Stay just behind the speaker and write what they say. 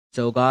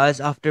So, guys,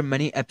 after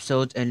many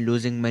episodes and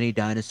losing many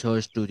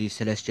dinosaurs to the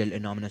celestial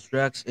Innominus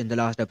Rex, in the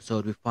last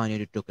episode we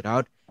finally took it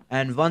out.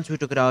 And once we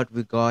took it out,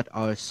 we got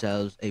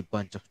ourselves a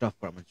bunch of stuff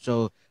from it.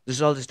 So, this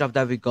is all the stuff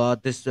that we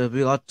got. This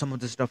we got some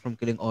of the stuff from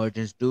killing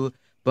Origins too.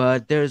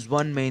 But there's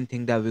one main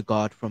thing that we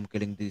got from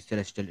killing the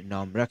celestial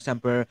Innom Rex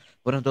Emperor.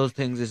 One of those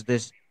things is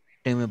this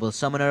tameable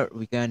summoner.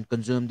 We can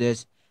consume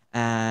this,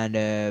 and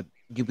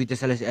you beat the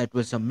celestial. It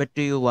will submit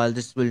to you. While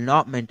this will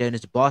not maintain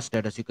its boss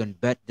status, you can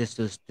bet this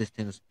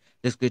thing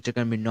this creature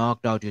can be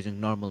knocked out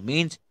using normal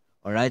means.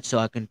 Alright, so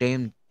I can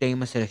tame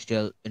a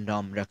celestial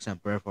Indom Rex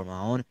Emperor for my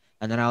own.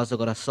 And then I also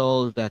got a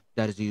soul that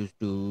is used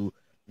to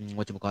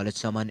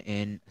summon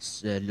in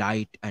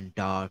light and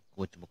dark,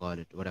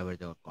 whatever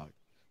they're called.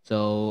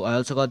 So I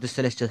also got the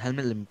celestial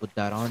helmet. Let me put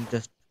that on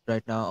just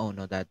right now. Oh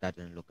no, that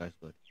doesn't look as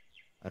good.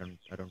 I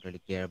don't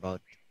really care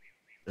about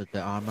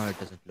the armor. It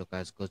doesn't look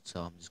as good,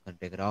 so I'm just gonna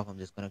take it off. I'm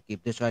just gonna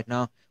keep this right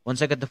now.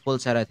 Once I get the full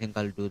set, I think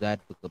I'll do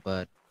that,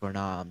 but for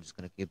now I'm just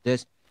gonna keep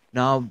this.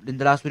 Now, in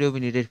the last video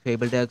we needed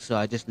fable decks, so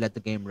I just let the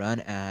game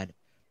run and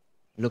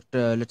looked.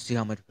 Let's see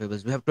how much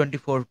fables we have.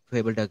 24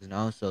 fable decks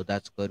now, so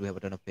that's good. We have a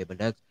ton of fable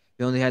decks.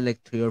 We only had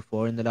like 3 or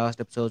 4 in the last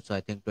episode, so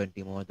I think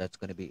 20 more, that's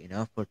gonna be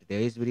enough for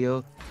today's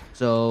video.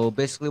 So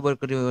basically what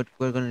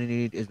we're gonna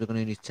need is we're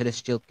gonna need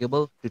celestial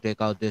kibble to take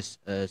out this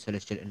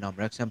celestial Indom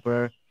Rex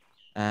Emperor.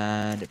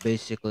 And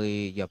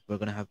basically, yep, we're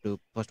gonna have to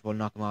first of all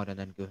knock him out and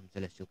then give him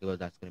celestial kibble.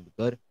 That's gonna be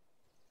good.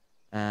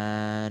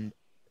 And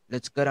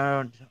let's get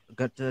on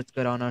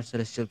our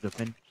celestial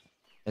griffin.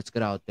 Let's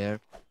get out there.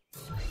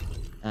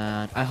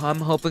 And I'm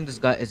hoping this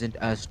guy isn't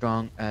as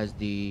strong as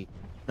the.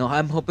 No,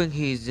 I'm hoping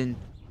he isn't.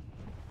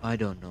 I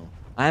don't know.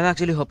 I'm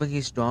actually hoping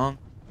he's strong,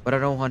 but I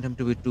don't want him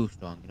to be too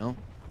strong.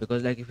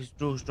 Because like if he's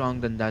too strong,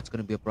 then that's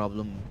gonna be a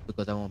problem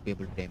because I won't be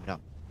able to tame it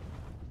up.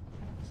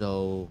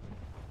 So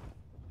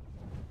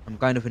I'm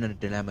kind of in a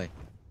dilemma here.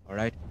 All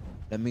right,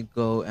 let me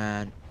go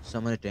and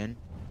summon it in.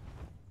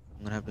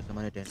 I'm gonna have to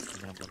summon it in, and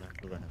then I'm gonna have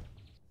to run it.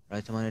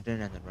 Right, summon it in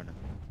and then run it.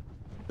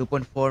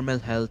 2.4 mil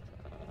health,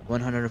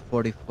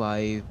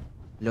 145,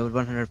 level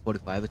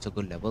 145. It's a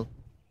good level.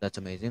 That's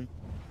amazing.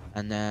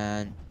 And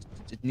then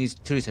it needs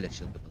 3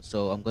 celestial kibbles.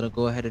 So I'm gonna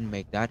go ahead and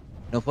make that.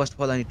 Now, first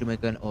of all, I need to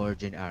make an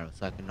origin arrow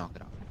so I can knock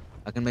it out.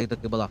 I can make the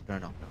kibble after I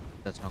knock it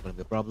out. That's not gonna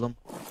be a problem.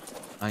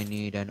 I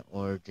need an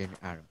origin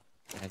arrow.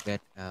 Can I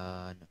get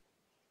an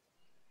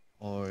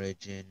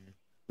origin?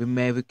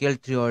 We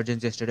killed 3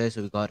 origins yesterday,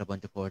 so we got a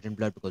bunch of origin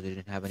blood because we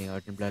didn't have any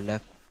origin blood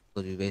left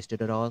because we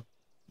wasted it all.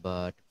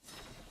 But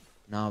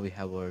now we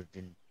have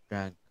origin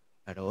rank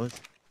arrows.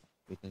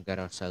 We can get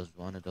ourselves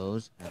one of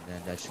those, and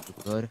then that should be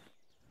good.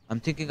 I'm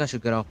thinking I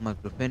should get off my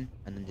griffin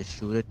and then just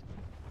shoot it.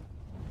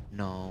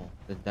 No,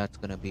 then that's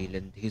gonna be.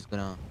 Then he's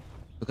gonna.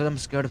 Because I'm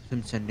scared of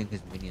him sending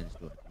his minions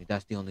towards me.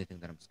 That's the only thing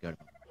that I'm scared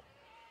of.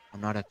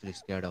 I'm not actually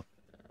scared of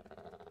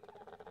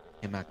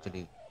him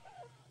actually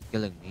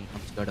killing me.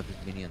 I'm scared of his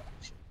minions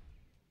and shit.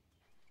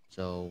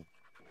 So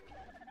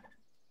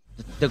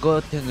the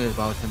good thing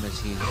about him is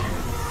he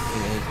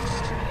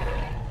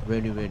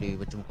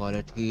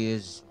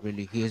is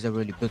really he is a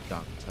really big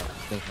dog, so I can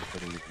kill him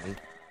pretty easily.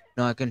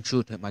 No, I can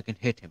shoot him. I can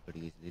hit him pretty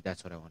easily.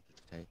 That's what I wanted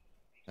to say.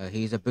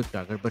 He's a big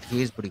dogger, but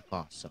he is pretty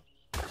fast. So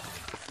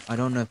I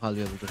don't know if I'll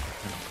be able to hit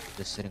him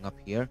just sitting up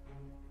here.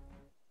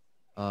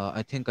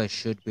 I think I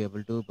should be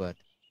able to, but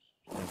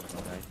never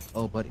know, right?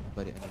 Oh, buddy,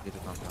 I need you to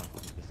calm down. I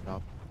need you to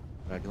stop.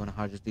 Alright, you wanna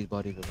harvest these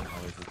bodies? We're gonna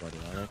harvest these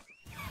bodies.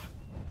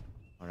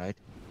 Alright,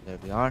 there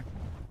we are.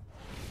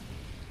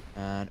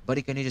 And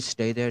buddy, can you just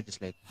stay there,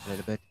 just like a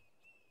little bit?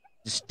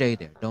 Just stay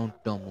there. Don't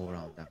move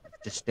around that much.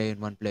 Just stay in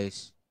one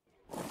place.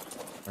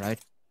 Alright?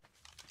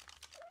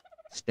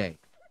 Stay.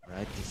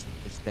 Alright? Just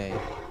stay.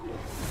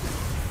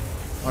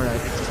 Alright,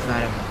 it's just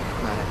mad at me. It's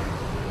mad at me.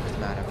 It's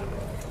mad at me.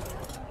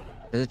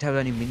 Does it have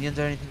any minions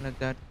or anything like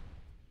that?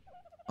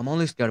 I'm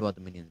only scared about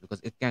the minions because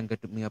it can't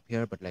get to me up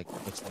here, but like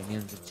its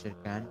minions and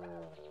shit can.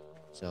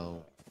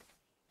 So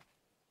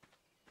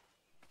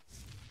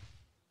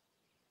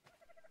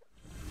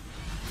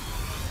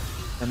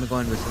let me go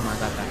and visit my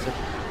guy passive.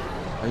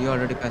 Are you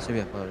already passive?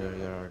 Yeah,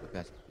 you're already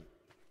passive.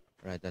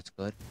 Right, that's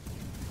good.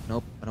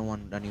 Nope, I don't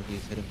want any of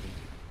these hitting me.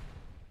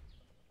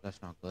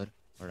 That's not good.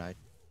 Alright.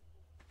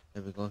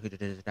 There we go, he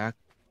did his attack.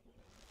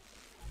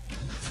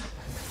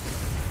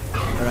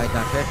 Alright,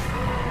 that's it.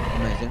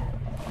 Amazing.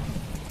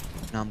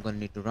 Now I'm gonna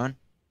need to run.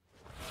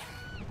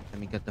 Let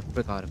me get the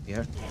frick out of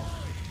here.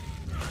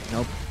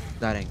 Nope,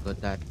 that ain't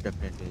good. That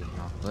definitely is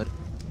not good.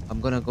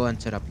 I'm gonna go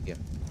and sit up here.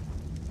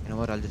 You know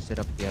what, I'll just sit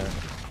up here.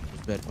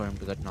 Just wait for him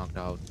to get knocked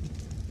out.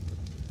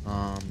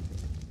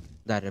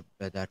 That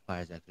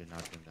fire is actually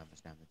not doing that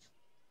much damage.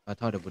 I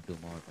thought it would do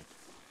more, but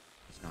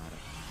it's not.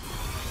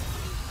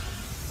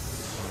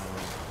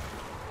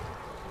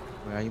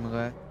 Where are you, my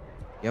guy?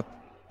 Yep,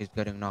 he's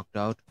getting knocked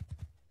out.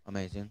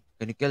 Amazing.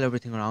 Can you kill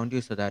everything around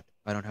you so that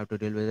I don't have to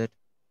deal with it?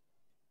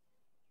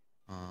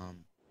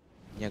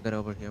 Yeah, get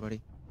over here,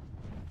 buddy.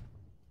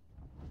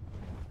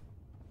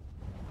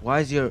 Why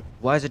is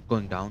it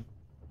going down?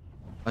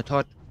 I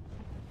thought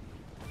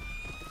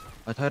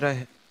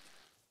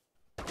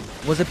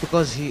Was it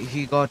because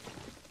he got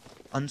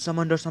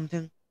unsummoned or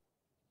something?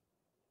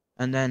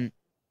 And then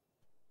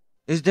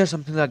is there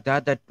something like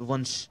that that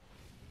once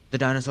the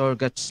dinosaur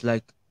gets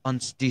like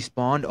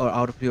despawned or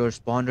out of your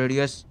spawn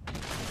radius,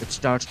 it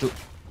starts to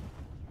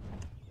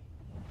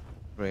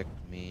frick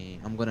me.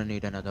 I'm gonna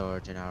need another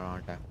origin arrow,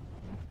 aren't I?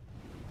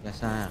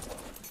 Yes, I am.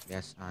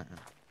 Yes, I am.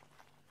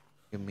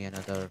 Give me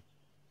another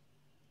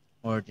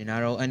origin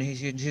arrow, and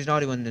he's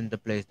not even in the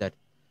place that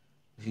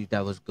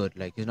was good.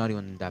 Like he's not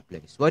even in that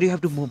place. Why do you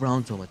have to move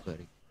around so much,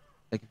 buddy?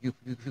 Like if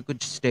you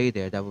could just stay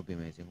there, that would be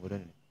amazing,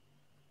 wouldn't it?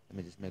 Let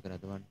me just make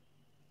another one.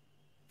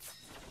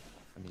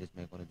 Let me just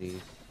make one of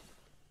these.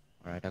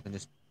 All right, I can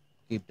just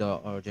keep the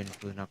origin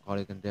to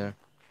narcotic in there.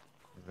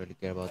 I don't really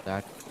care about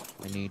that.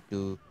 I need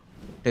to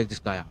take this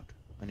guy out.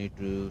 I need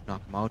to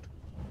knock him out.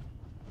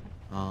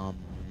 Um,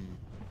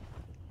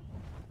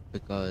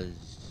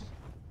 because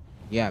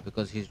yeah,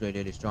 because he's really,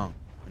 really strong,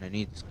 and I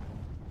need this guy.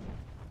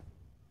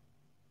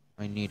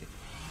 I need it.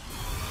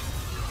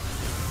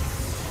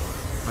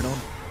 I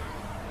don't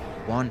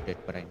want it,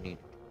 but I need it.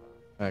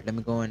 All right, let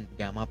me go and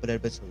gamma up a little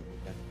bit so we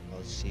can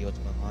see what's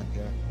going on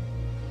here.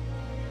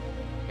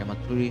 Gamma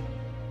 3,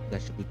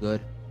 that should be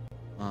good.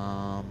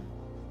 Um,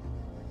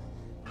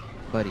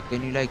 buddy,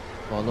 can you like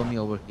follow me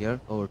over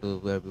here, over to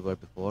where we were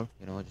before?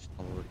 You know, just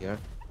come over here.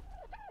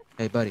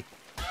 Hey, buddy,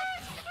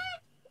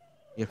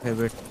 your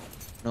favorite?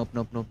 Nope,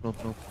 nope, nope, nope,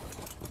 nope.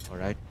 All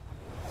right.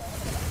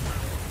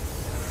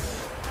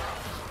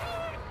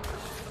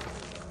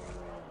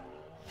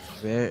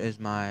 Where is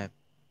my?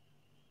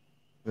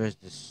 Where's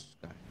this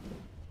guy?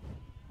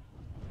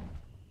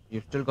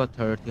 You've still got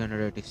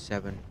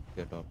 387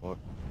 to top out,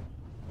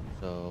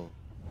 so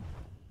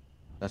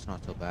that's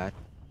not so bad.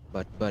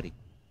 But buddy,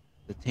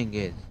 the thing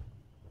is,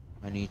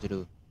 I need you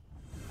to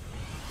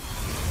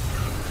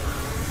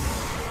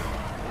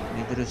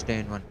stay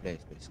in one place,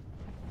 basically.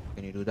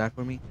 Can you do that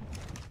for me?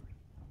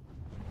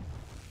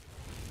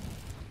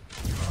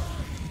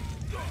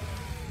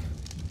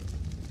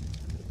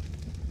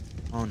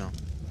 Oh no.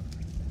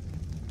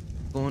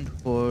 Count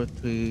 4,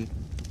 3,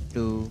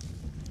 2,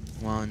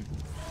 1,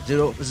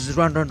 0.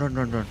 Run, run, run,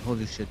 run, run.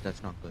 Holy shit,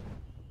 that's not good.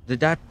 Did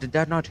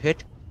that not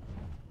hit?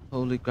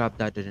 Holy crap,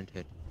 that didn't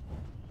hit.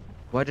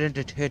 Why didn't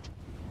it hit?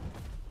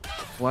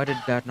 Why did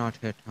that not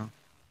hit, huh?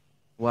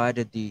 Why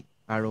did the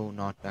arrow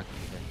not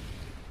actually hit?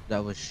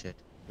 That was shit.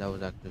 That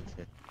was actual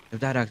shit.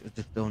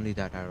 If only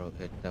that arrow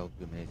hit, that would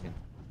be amazing.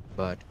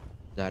 But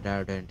that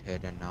arrow didn't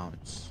hit, and now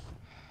it's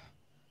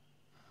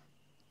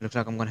looks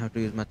like I'm gonna have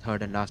to use my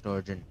third and last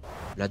origin.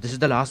 Like, this is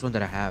the last one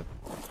that I have.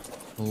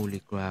 Holy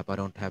crap, I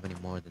don't have any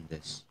more than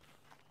this.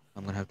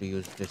 I'm gonna have to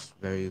use this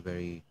very,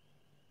 very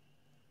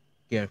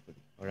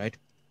carefully. Alright?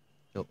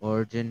 So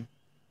origin,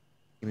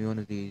 give me one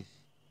of these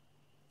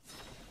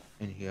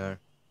in here.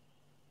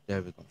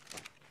 There we go.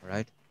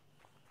 Alright?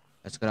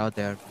 Let's get out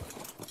there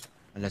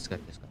and let's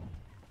get this guy.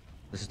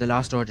 This is the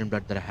last origin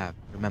blood that I have.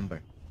 Remember,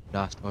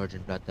 last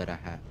origin blood that I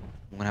have.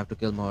 I'm gonna have to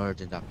kill more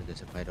origins after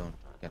this if I don't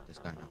get this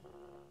guy now.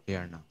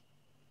 Here now.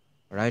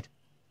 Alright?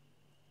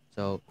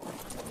 So,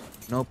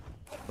 nope.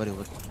 Buddy,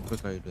 what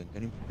quick are you doing?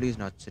 Can you please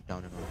not sit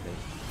down in one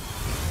place?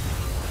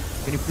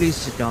 Can you please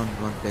sit down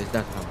in one place?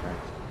 That's not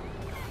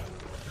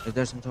right. Is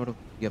there some sort of...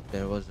 Yep,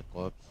 there was a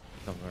corpse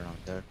somewhere around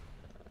there.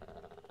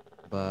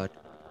 But...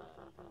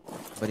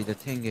 Buddy, the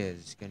thing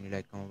is, can you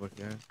like come over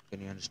here?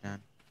 Can you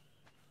understand?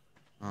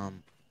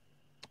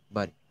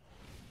 Buddy,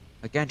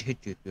 I can't hit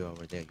you if you're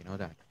over there, you know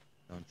that,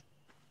 don't you?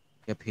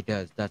 Yep, he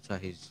does. That's why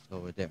he's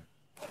over there.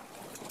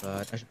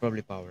 But I should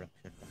probably power up,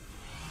 shouldn't I?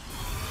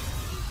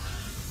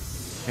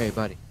 Hey,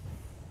 buddy.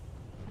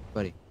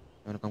 Buddy, you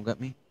wanna come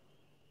get me?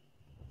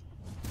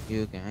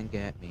 You can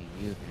get me.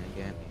 You can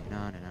get me.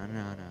 No, no, no,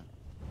 no, no.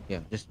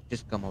 Yeah,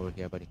 just come over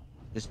here, buddy.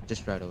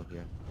 Just right over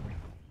here.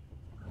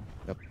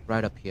 Yep,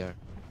 right up here.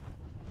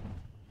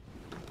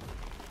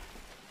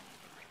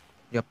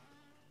 Yep,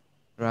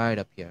 right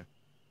up here.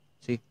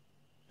 See,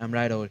 I'm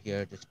right over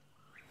here. Just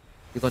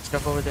you got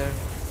stuck over there.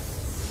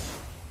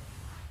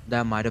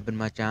 That might have been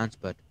my chance,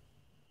 but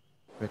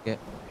frick it.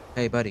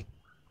 Hey, buddy.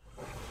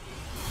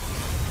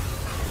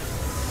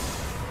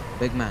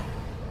 Big man.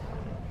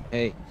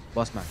 Hey,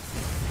 boss man.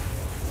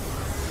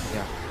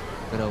 Yeah,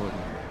 get over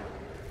here.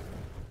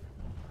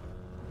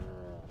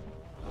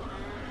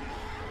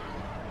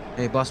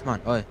 Hey, boss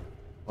man. Oi,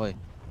 oi,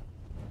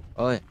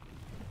 oi.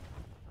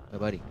 Hey,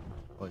 buddy.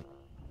 Oi.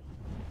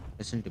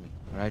 Listen to me,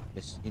 alright?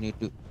 You need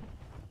to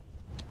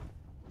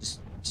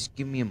just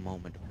give me a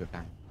moment of your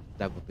time.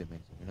 That would be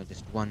amazing. You know,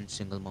 just one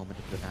single moment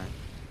of your time.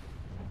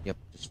 Yep,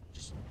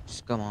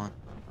 just come on.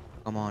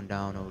 Come on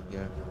down over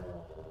here.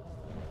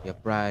 Yep,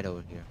 right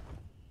over here.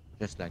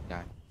 Just like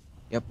that.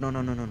 Yep, no,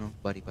 no, no, no, no,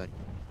 buddy.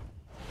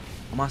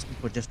 I'm asking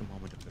for just a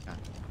moment of your time.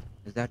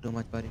 Is that too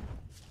much, buddy?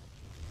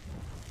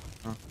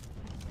 Huh?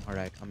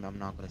 Alright, I'm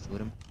not gonna shoot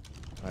him.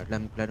 Alright,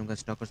 let him get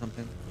stuck or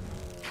something.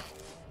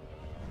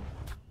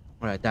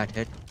 Alright, that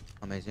hit.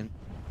 Amazing.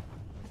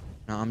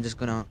 Now I'm just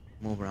gonna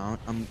move around.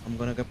 I'm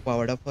gonna get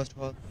powered up first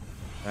of all.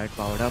 Right,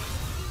 powered up.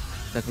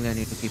 Secondly, I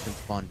need to keep him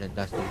spawned in.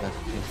 That's the thing right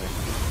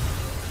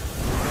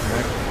now.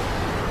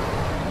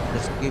 Alright?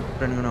 Just keep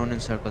running around in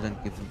circles and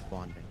keep him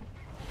spawning.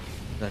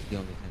 That's the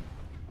only thing.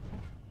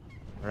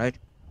 Alright?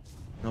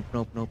 Nope,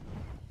 nope, nope.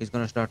 He's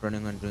gonna start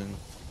running and doing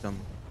some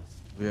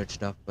weird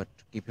stuff, but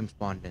keep him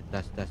spawned in.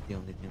 That's the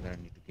only thing that I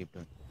need to keep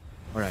doing.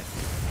 Alright.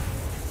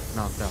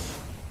 Knocked out.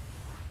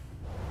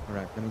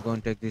 Alright, let me go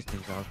and take these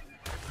things out.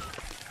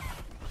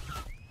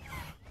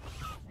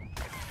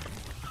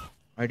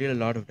 I did a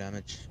lot of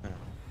damage when I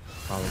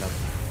powered up.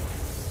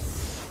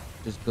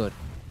 Which is good.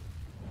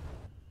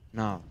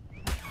 Now,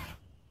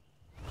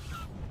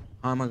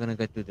 how am I gonna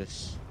get to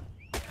this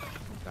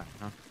guy,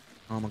 huh?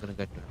 How am I gonna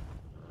get to him?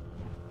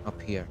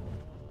 Up here.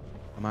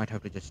 I might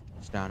have to just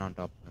stand on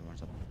top of him or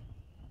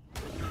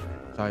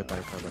something. Sorry,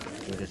 buddy,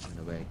 but you're just in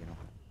the way, you know.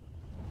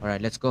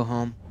 Alright, let's go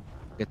home.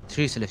 Get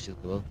 3 celestial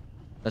kibble.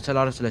 That's a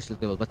lot of celestial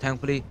kibble, but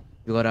thankfully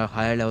we got a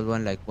higher level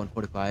one, like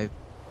 145.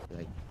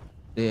 Like,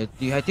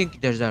 I think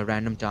there's a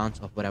random chance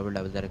of whatever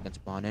level that I can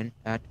spawn in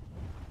at,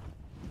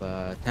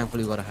 but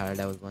thankfully we got a higher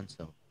level one,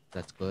 so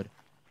that's good.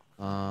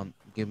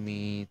 Give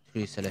me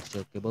 3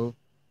 celestial kibble.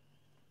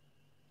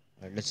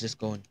 Alright, let's just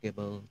go and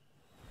kibble,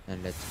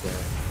 and let's get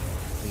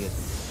 3 of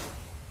them.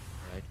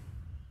 Alright,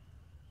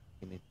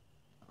 give me.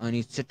 I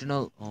need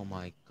citronal. Oh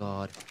my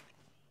god,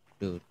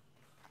 dude,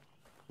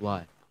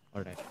 why?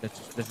 Alright, let's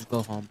just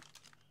go home.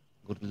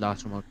 Go to the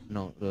last remote.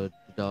 No, to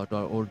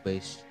our old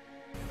base.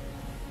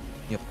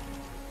 Yep,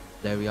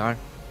 there we are.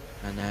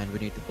 And then we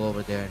need to go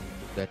over there and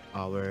get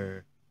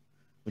our.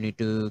 We need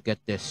to get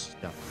this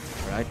stuff.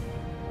 All right,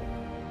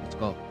 let's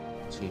go.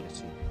 Let's see. Let's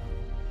see.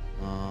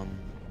 Um,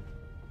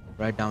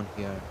 right down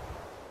here.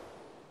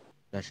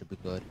 That should be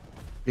good.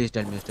 Please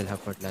tell me you still have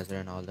fertilizer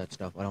and all that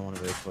stuff. I don't want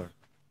to wait for.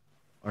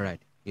 All right,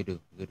 you do.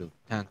 You do.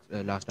 Thanks.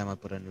 Last time I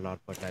put in a lot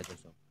of fertilizer,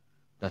 so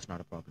that's not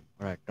a problem.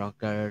 All right, rock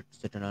carrot,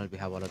 citronal. We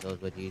have all of those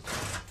veggies.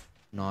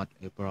 Not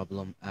a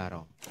problem at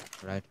all.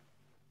 Right.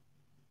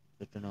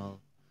 Citronal.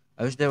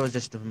 I wish there was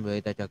just a way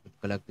that I could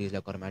collect these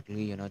like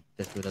automatically, you know,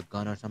 just with a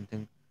gun or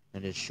something,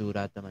 and just shoot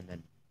at them and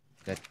then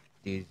get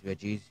these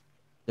veggies.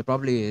 There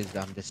probably is.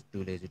 I'm just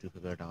too lazy to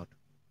figure it out.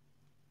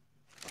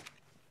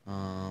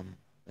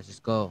 Let's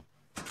just go.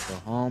 Go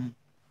home.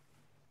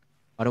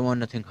 I don't want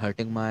nothing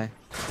hurting my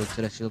good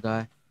celestial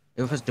guy.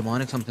 If it's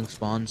demonic something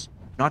spawns,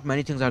 not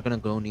many things are gonna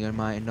grow near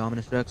my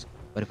Indominus Rex,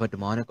 but if a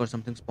demonic or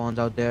something spawns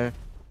out there,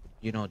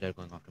 you know they're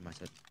going after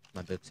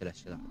my big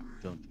celestial,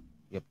 don't you?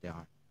 Yep, they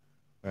are.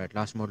 Alright,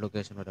 last mode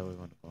location, whatever we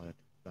want to call it.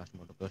 Last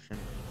mode location.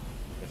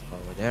 Let's go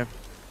over there.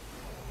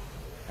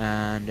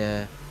 And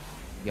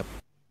yep.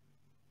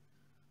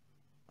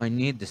 I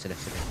need the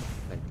celestial.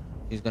 Like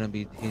he's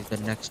the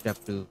next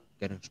step to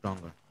getting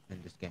stronger in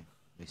this game,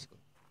 basically.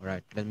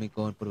 Alright, let me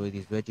go and put away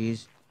these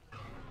veggies.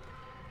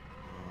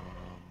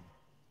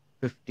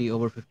 50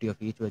 over 50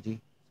 of each veggie.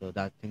 So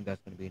that thing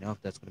that's gonna be enough.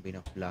 That's gonna be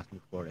enough to last me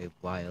for a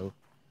while.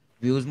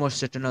 We use more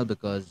citronal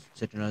because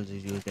citronal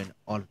is used in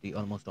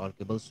almost all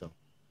kibbles, so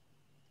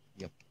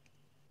yep.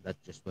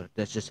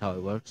 That's just how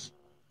it works.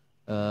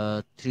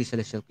 3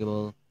 celestial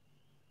kibble.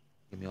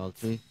 Give me all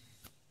 3.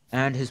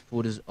 And his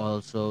food is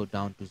also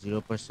down to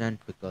 0%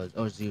 because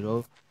or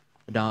 0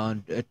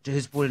 down.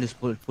 His food is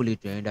fully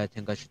drained. I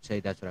think I should say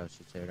that's what I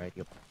should say, right?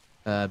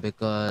 Yep.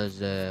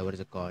 Because what is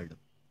it called?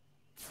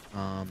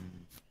 Um,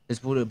 his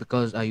food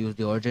because I use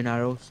the origin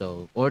arrow.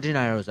 So origin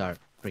arrows are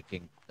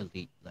freaking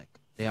elite. Like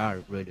they are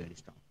really really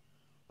strong.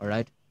 All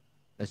right.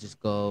 Let's just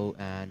go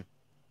and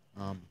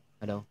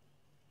hello.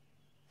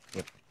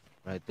 Yep.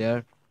 Right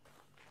there.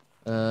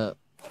 Uh,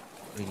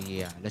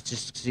 yeah, let's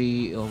just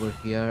see over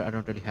here. I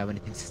don't really have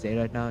anything to say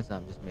right now, so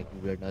I'm just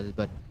making weird noises.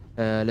 But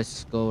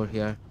let's go over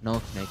here.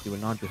 No, snake, you will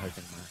not be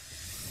hurting my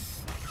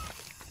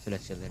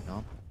celestial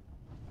no.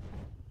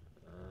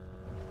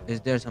 Is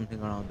there something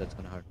around that's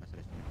gonna hurt my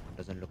celestial?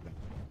 Doesn't look like.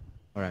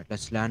 All right,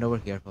 let's land over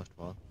here first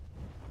of all.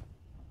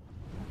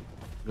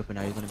 Griffin,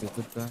 are you gonna be a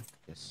good guy?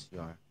 Yes, you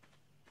are.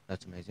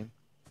 That's amazing.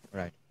 All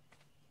right.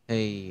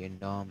 Hey,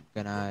 Indom,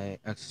 can I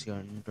access your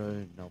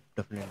inventory? No,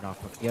 definitely not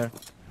from here.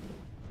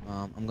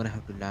 I'm gonna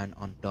have to land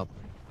on top.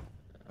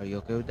 Are you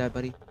okay with that,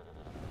 buddy?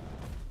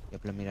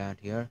 Yep, let me land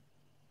here.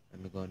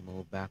 Let me go and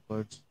move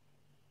backwards.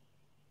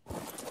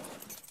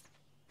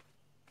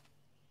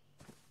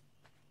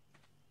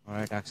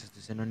 Alright, access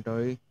this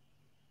inventory.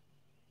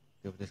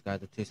 Give this guy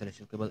the 3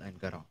 celestial kibble and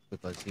get off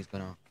because he's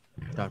gonna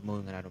start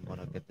moving and I don't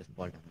wanna get this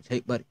ball damage. Hey,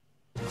 buddy.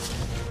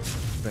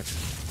 Frick.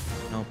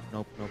 Nope,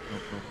 nope, nope,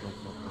 nope, nope, nope,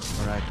 nope.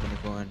 Alright, can you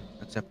go and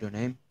accept your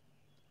name?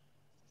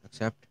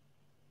 Accept.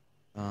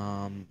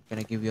 Can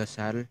I give you a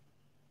saddle?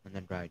 And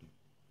then ride you.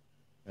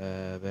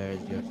 Where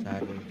is your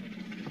saddle?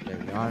 There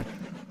we are.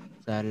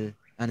 Saddle.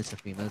 And it's a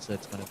female, so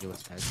it's gonna give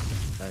us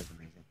health. That is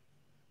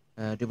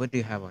amazing. What do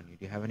you have on you?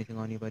 Do you have anything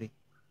on you, buddy?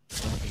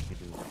 I don't think you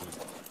do.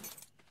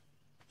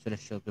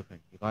 Celestial Griffin.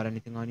 You got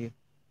anything on you?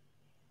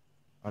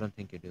 I don't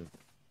think you do.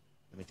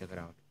 Let me check it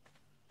out.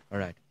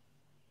 Alright.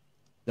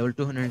 Level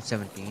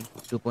 217.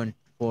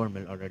 2.4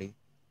 mil already.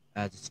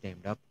 As it's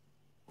tamed up.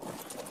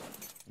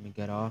 Let me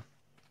get off.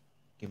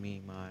 Give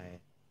me my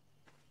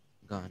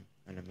gun.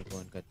 And let me go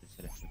and get the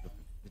Celestial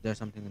Griffin. Is there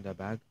something in the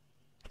bag?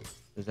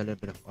 There's a little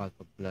bit of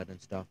alpha blood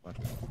and stuff, but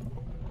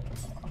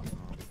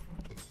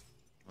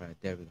alright,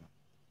 there we go.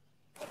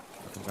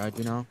 I can guide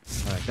you now.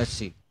 Alright, let's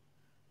see.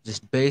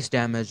 Just base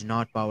damage,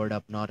 not powered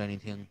up, not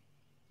anything.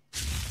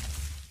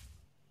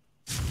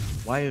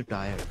 Why are you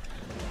tired?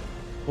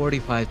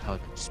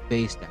 45,000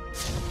 space damage.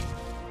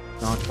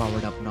 Not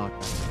powered up, not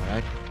nothing,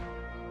 alright?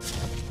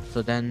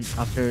 So then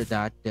after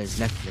that, there's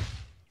left click,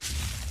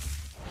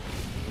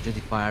 which is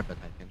the fire breath,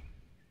 I think.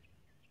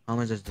 How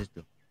much does this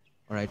do?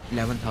 Alright,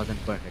 11,000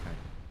 per hit, I think.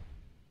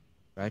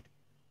 Right?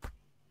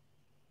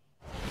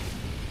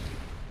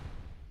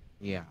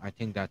 Yeah, I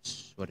think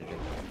that's what it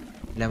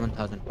is.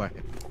 11,000 per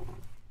hit.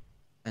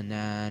 And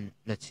then,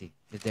 let's see.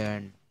 Is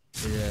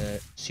a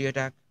C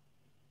attack?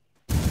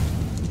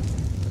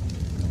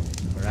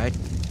 Alright.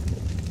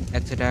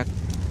 X attack.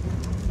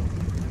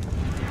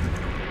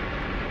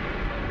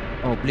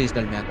 Oh, please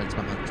tell me I can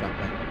summon stuff,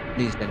 man.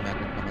 Please tell me I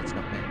can summon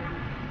stuff in.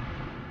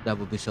 That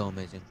would be so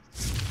amazing.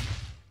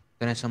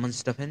 Can I summon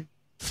stuff in?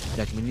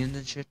 Like minions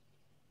and shit?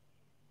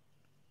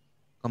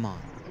 Come on.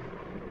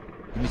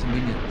 Give me some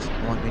minions.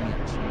 I want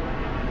minions.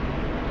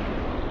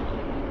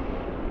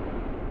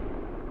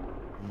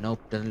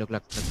 Nope, doesn't look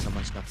like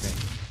someone stuff in.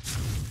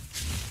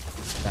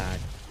 Bad.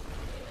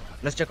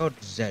 Let's check out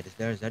Z. Is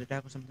there a Z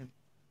attack or something?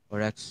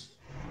 Or X?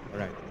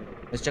 Alright.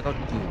 Let's check out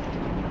Q.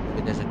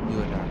 Maybe there's a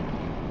Q attack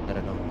that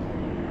I don't know.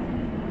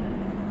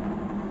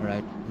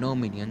 Alright. No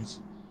minions.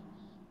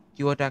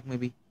 Q attack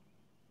maybe?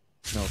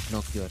 No,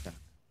 no Q attack.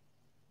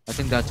 I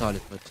think that's all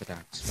its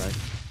attacks, right?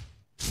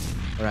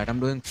 Alright, I'm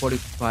doing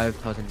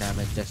 45,000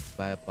 damage just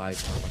by a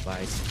bite on a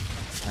bite.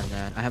 And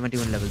then I haven't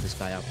even leveled this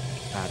guy up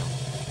at all.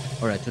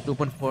 Alright, so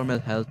 2.4 mil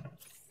health.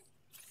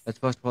 Let's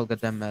first of all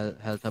get that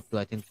health up to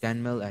I think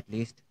 10 mil at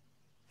least.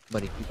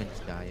 But if you can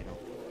just die, you know.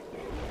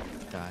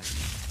 Die.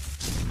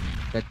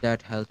 Get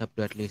that health up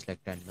to at least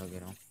like 10 mil,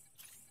 you know.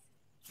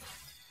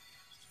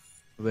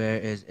 Where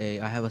is a...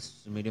 I have a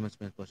medium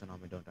experience potion on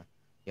me, don't I?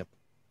 Yep.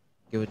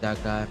 Give it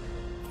that guy.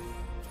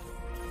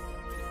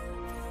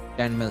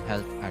 10 mil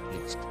health at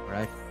least,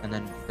 right? And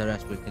then the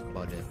rest we'll think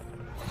about it.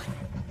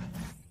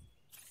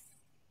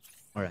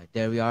 Alright,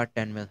 there we are,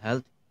 10 mil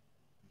health.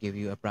 Give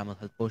you a primal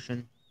health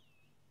potion.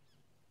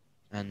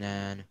 And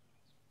then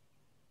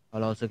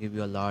I'll also give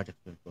you a large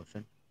experience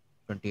potion.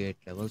 28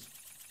 levels.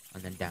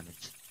 And then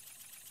damage.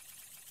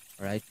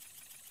 Alright,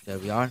 there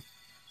we are.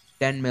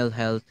 10 mil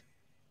health.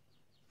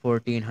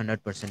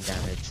 1400%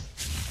 damage.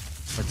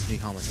 Let's see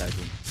how much I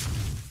do.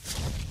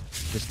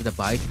 Just with a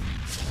bite.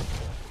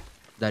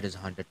 That is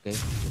 100k.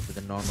 Just with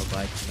a normal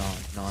bite,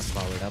 not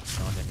powered up,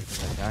 not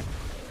anything like that.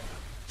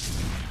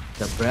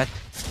 The breath,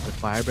 the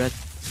fire breath.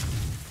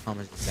 How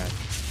much is that?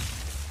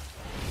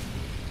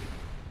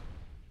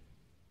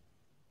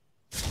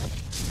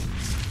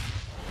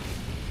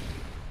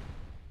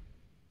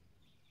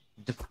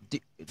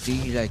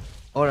 The like,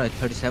 alright,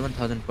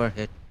 37,000 per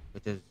hit,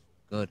 which is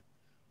good.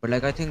 But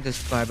like, I think this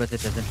fire breath,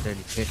 it doesn't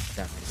really hit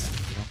that many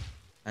times, you know.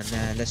 And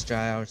then let's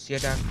try our C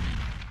attack.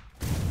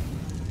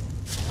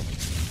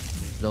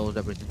 Blows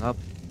everything up.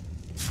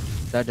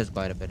 That does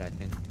quite a bit, I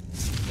think.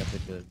 Yep,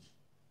 it does.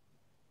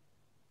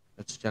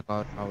 Let's check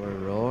out our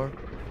roar.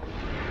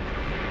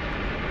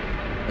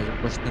 Does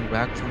it push things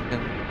back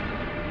something?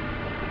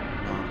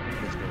 No,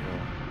 just a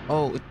roar.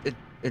 Oh,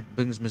 it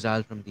brings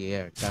missiles from the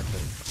air. That's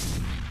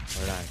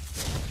it. Alright.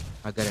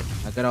 I get it.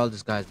 I get all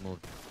this guy's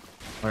moves.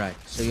 Alright,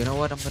 so you know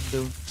what I'm gonna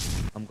do?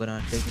 I'm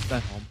gonna take this guy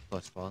home,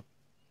 first of all.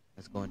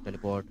 Let's go and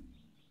teleport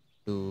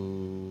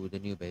to the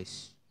new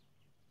base.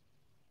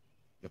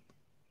 Yep.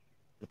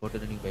 Teleport to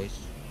the new base.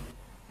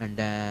 And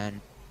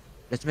then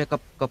let's make a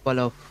couple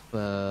of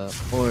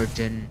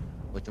origin,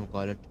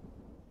 whatchamacallit,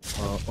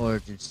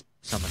 origin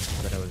summons,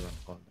 whatever you want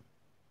to call them.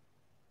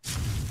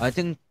 I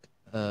think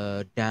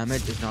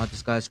damage is not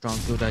this guy's strong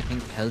suit. I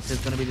think health is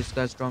gonna be this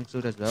guy's strong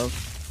suit as well.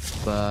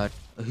 But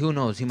who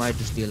knows? He might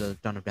just deal a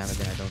ton of damage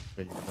and I don't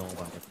really know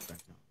about it right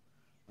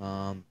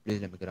now.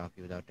 Please let me get off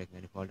you without taking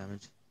any fall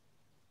damage.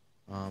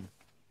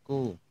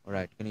 Cool.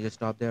 Alright, can you just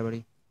stop there,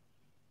 buddy?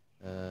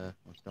 No,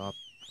 stop.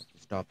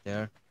 Just stop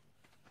there.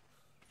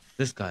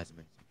 This guy's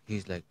amazing.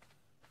 He's like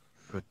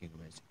freaking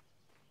amazing.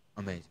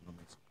 Amazing,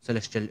 amazing.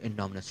 Celestial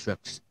Indominus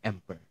Rex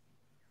Emperor.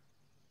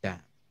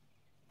 Damn.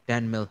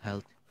 10 mil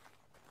health.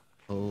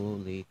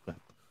 Holy crap.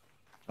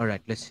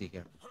 Alright, let's see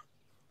here.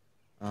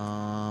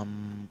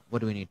 What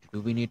do we need to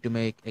do? We need to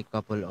make a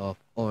couple of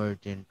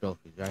origin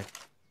trophies, right?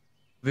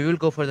 We will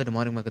go for the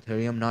demonic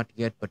megatherium, not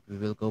yet, but we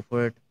will go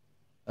for it.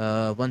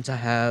 Once I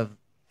have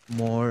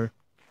more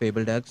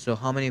fabled eggs. So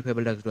how many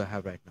fabled eggs do I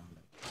have right now?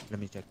 Let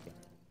me check here.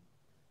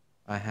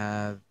 I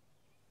have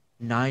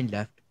 9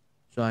 left.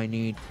 So I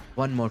need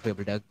one more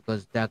fabled egg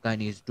because that guy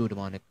needs 2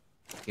 demonic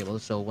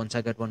cables. So once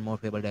I get one more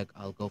fabled egg,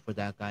 I'll go for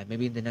that guy.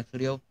 Maybe in the next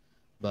video,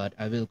 but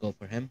I will go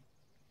for him.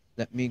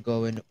 Let me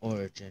go in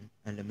origin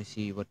and let me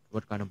see what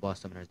kind of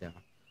boss summoners there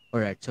are.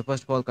 Alright, so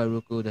first of all,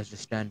 Kairuku, that's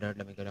just standard.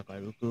 Let me get a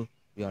Kairuku.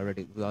 We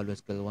always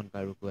kill one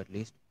Kairuku at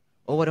least.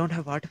 Oh, I don't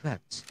have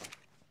artifacts.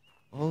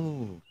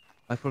 Oh,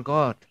 I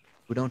forgot.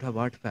 We don't have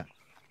artifacts.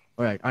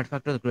 Alright,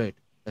 artifacts are great.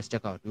 Let's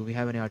check out. Do we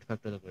have any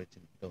artifact or the grids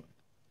in the door?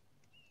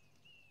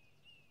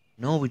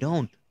 No, we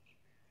don't.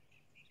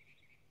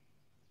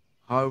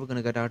 How are we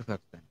gonna get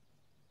artifacts then?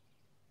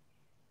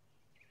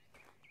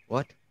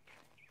 What?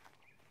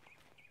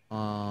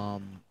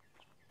 Um,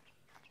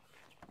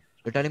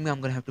 you're telling me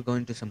I'm gonna have to go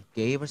into some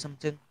cave or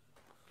something?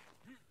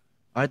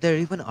 Are there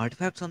even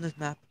artifacts on this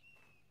map?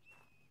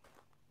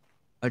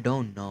 I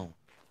don't know.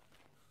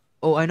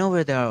 Oh, I know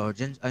where there are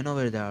origins. I know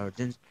where there are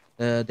origins.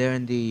 They're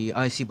in the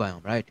icy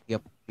biome, right?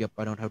 Yep, yep.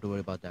 I don't have to worry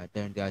about that.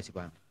 They're in the icy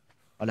biome.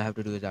 All I have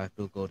to do is I have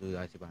to go to the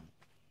icy biome.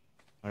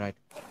 All right,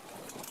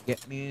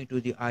 get me to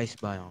the ice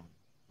biome.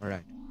 All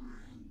right,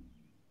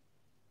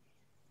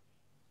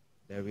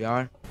 there we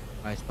are.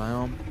 Ice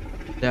biome.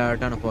 There are a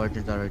ton of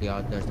origins already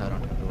out there, so I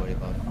don't have to worry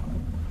about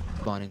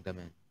spawning them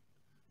in.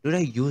 Dude, I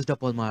used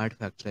up all my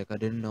artifacts. Like I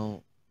didn't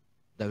know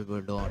that we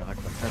were low on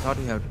artifacts. I thought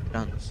we had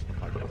tons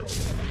of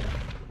artifacts.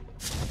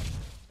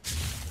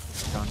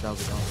 Turns out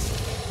we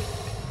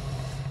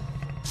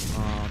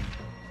don't.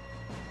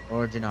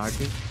 Origin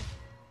RT.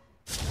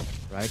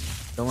 Right?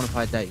 Don't want to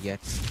fight that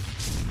yet.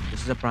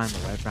 This is a primal,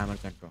 right? Primal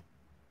control.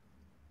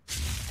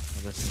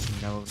 This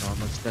is no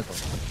normal struggle.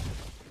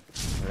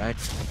 Alright,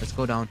 let's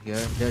go down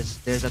here.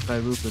 There's a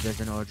Kairuku,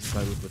 there's an origin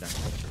Kairuku down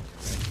here.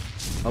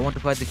 Right? I want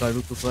to fight the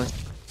Kairuku first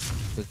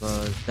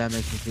because that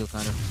makes me feel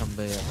kind of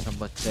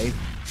somewhat safe.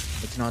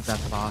 It's not that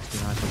fast, you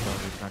know, I have to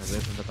run away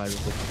from the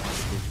Kairuku.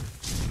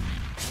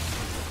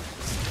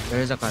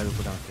 There is a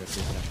Kairuku down here,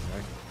 please,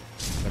 right?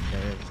 But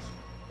there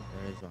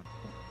is one.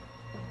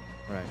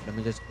 Alright, let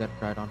me just get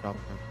right on top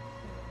of him.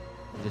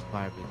 Just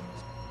fire beams.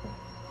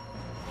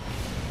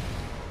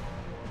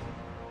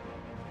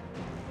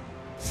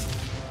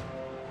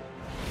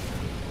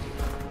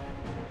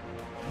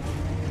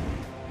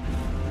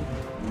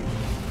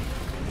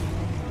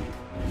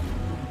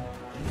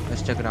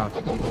 Let's check it out.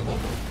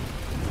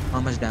 How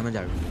much damage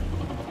are we doing?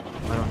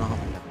 I don't know how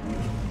much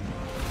damage.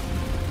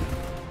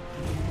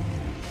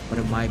 But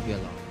it might be a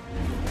lot.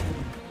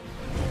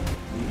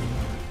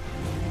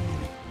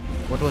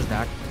 What was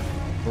that?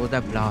 What was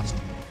that blast?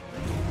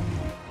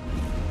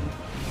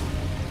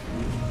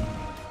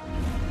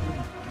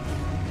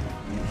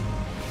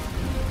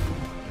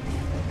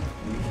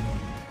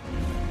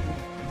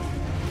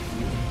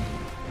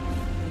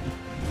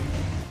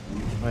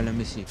 Alright, let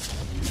me see.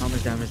 How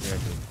much damage did I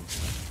do?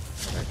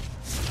 Alright.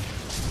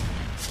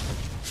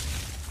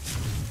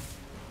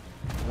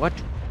 What?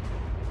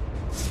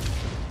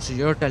 So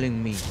you're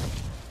telling me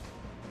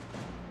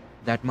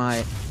that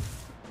my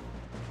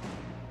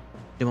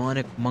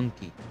demonic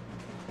monkey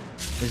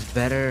is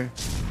better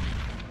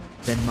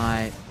than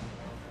my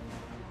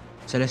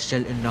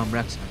celestial Indom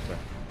Rex hunter?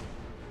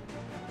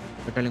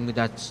 You're telling me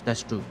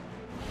that's true.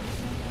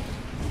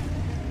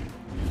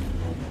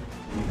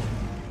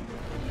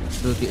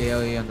 Dude, the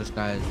AoE on the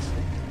sky is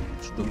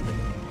stupid.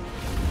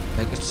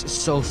 Like it's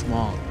so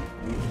small.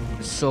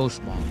 It's so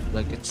small.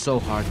 Like it's so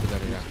hard to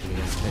get it actually.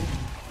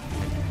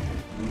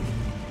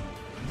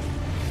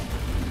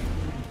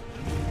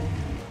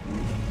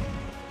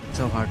 It's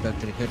so hard to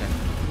actually hit it.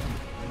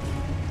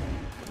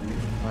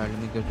 Alright, let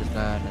me give this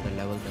guy another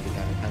level that we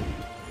haven't helped.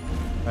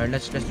 Alright,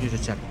 let's use a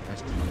second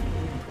test.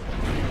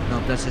 No,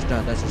 that's just the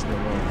roll. I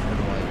don't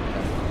know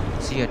why.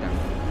 See it now.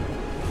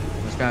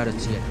 Let's try to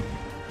see it.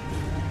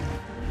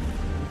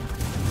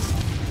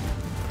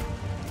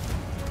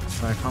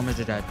 Alright, how much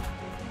did I do?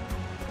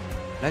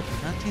 Like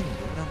nothing,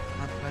 dude.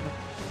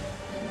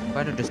 I'm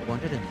kind of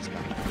disappointed in this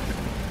guy.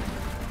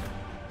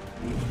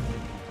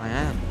 I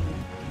am.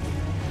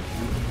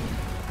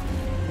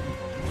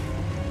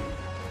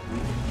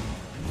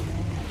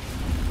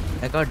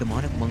 Like our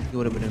demonic monkey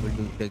would have been able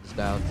to take this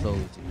guy out so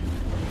easy.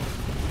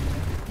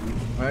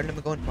 Alright, let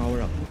me go and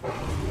power up.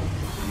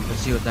 Let's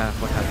see what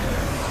happens.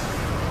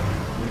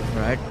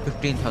 Alright,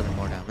 15,000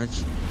 more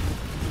damage.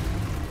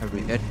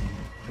 Every hit.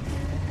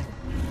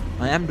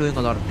 I am doing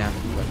a lot of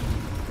damage, but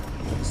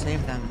at the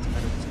same time it's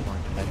kind of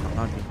disappointing. Like I'm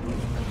not doing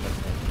that much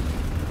damage.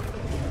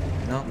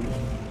 You know?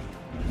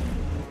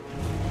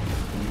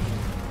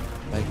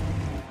 Like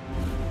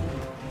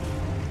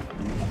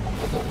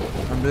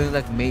I'm doing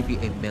like maybe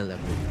a mil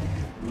every day.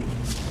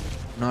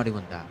 Not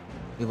even that.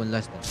 Even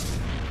less than that.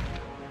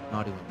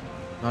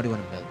 Not even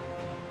a mil.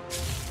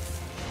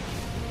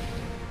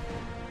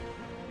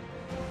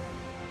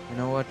 You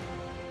know what?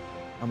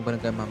 I'm gonna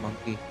get my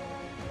monkey.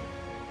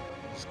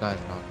 This guy's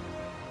not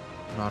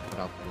put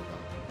up to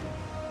that.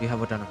 We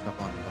have a ton of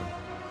stuff on the ground.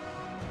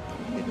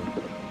 They do.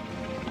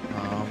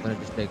 I'm gonna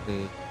just take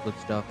the good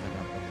stuff and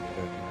I'm gonna leave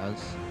everything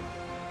else.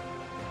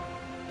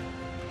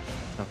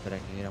 Stuff that I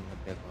need, I'm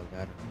gonna take all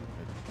that and I'm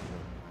gonna just leave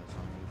everything else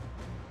on you.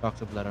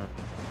 Toxic blood, I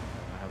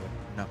have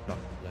enough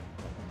toxic blood.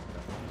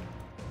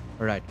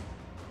 Alright.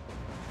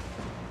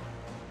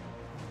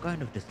 I'm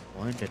kind of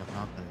disappointed, I'm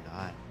not gonna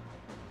lie.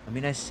 I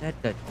mean, I said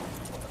that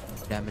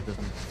damage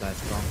doesn't make this guy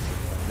strong.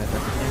 Like at the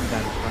same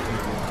time, it's fucking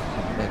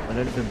like a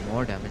little bit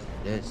more damage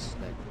than this.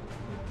 Like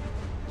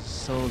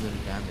so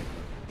little damage,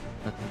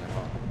 nothing at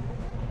all.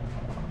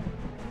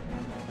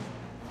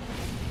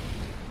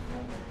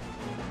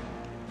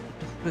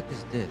 What the frick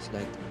is this?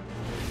 Like,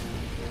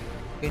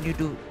 can you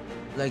do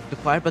like the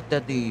firebug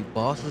that the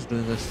boss was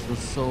doing was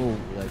so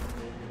like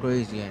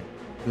crazy and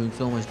doing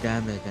so much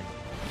damage, and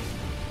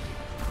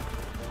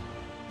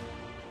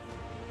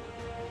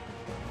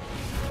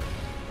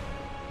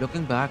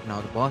looking back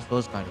now, the boss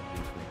was kind of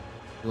weak.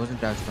 Like, he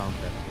wasn't that strong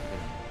that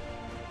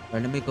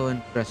Right, let me go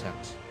and press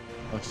X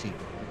or C.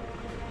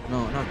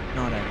 No, not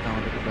X. I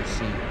want to press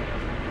C.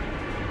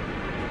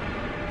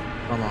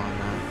 Come on,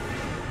 man.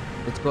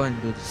 Let's go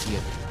and do the C.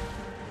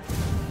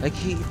 Like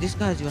this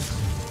guy's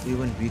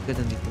even weaker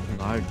than the fucking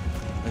guard.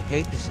 I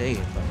hate to say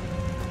it, but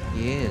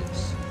he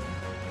is.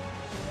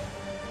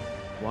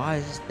 Why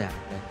is that?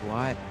 Like,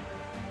 why?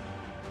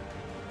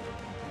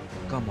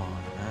 Come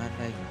on, man.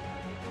 Like,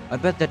 I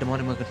bet that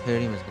demonic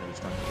Ethereum is gonna be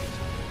strong.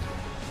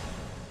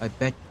 I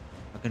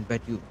can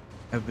bet you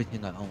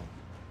everything I own.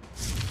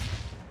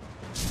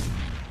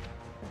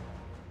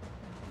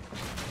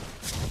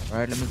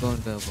 Alright, let me go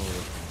and go over.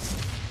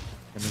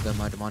 Let me get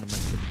my demonic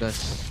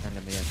Dust and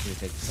let me actually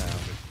take this guy out.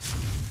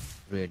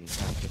 Really,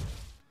 thank you.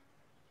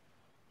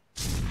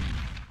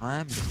 I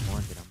am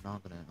disappointed. I'm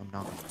not gonna I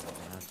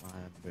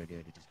am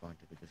really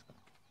disappointed with this guy.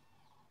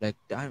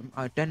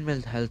 Like, 10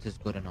 mil health is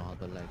good and all,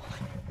 but like,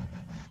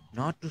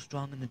 not too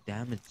strong in the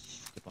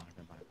damage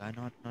department, my guy.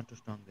 Not too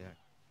strong there.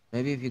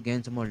 Maybe if you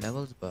gain some more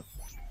levels, but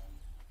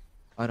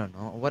I don't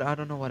know. I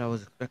don't know what I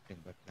was expecting,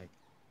 but like,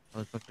 I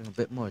was expecting a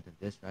bit more than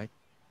this, right?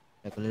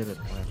 Like a little bit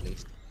more at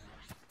least.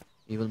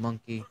 Evil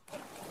monkey.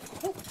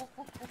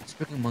 This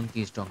freaking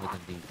monkey is stronger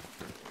than the.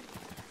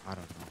 I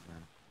don't know,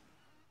 man.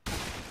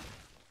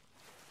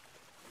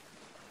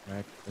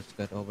 Right, let's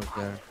get over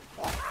there.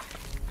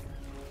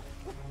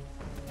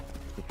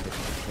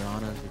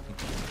 Piranhas, you think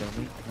you can kill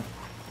me?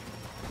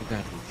 You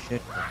can't do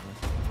shit from this.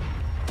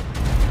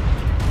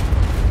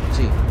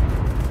 See.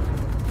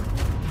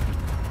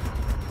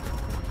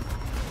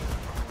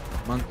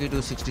 Monkey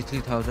do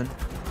 63,000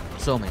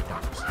 so many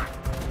times.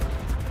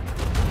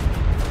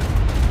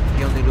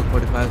 He only do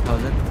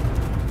 45,000.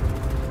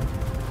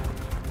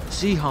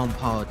 See how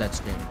empowered that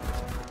skin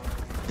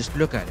is. Just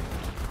look at it.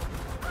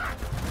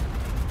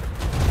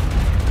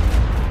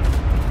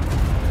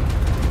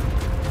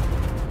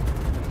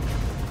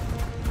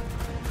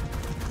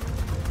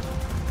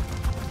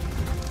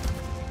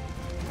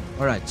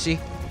 Alright, see?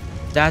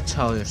 That's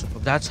how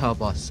a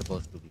boss is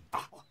supposed to be.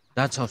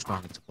 That's how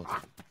strong it's supposed to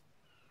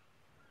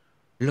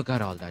be. Look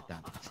at all that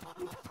damage.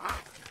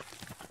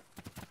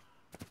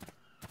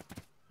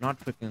 Not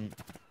freaking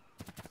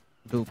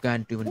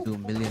can't even do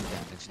million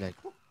damage. Like,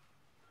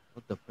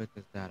 what the frick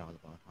is that all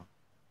about, huh?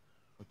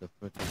 What the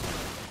frick is that?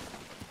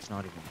 It's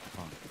not even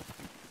fun.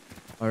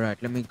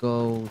 Alright, let me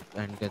go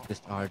and get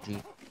this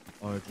RG.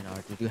 Origin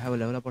RG. Do you have a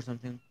level up or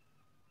something?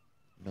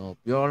 Nope.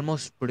 You're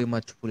almost pretty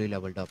much fully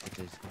leveled up, which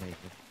is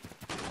amazing.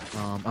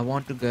 I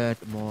want to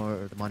get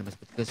more demonic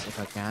because if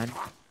I can.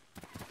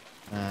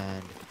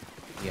 And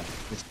yeah,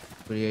 just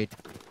create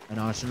an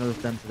arsenal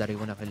of them so that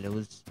even if I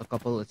lose a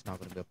couple, it's not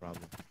going to be a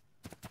problem.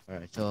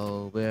 Alright,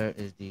 so where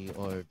is the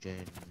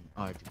origin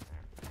RG?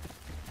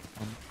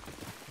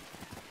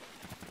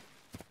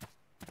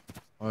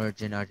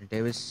 Origin Argent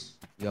Davis,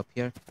 you up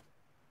here?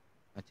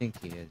 I think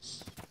he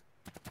is.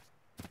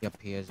 Yep,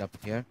 he is up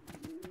here.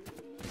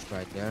 Just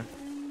right there.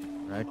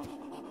 Right.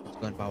 Let's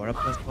go and power up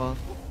first of all.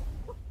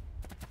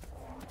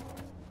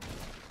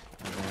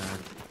 And then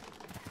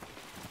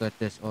get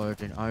this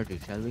origin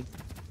RG, shall we?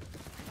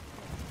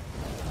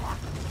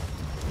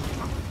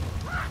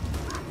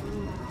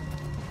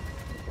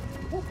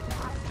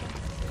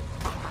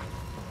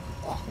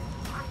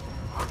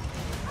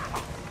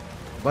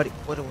 Buddy,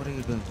 what are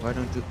you doing? Why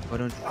don't you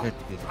hit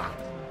these guys?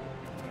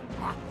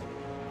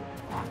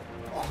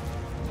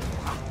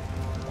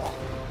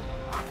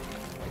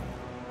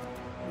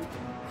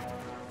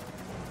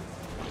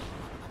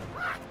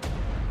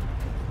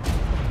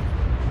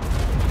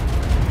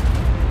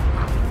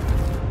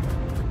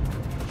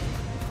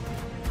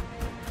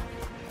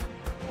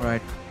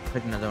 Alright,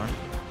 hit another one.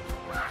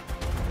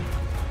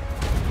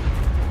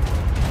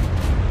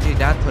 See,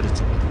 that's what it's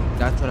supposed to be.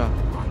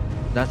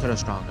 That's what a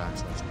strong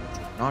dancer is supposed to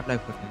be. Not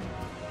like freaking,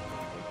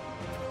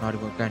 not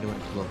even, can't even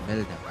do a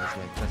mill damage.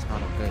 Like, that's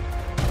not okay.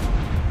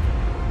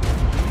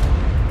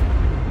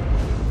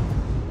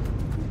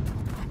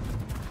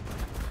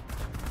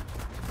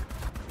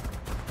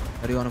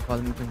 How do you want to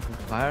follow me into the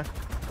fire?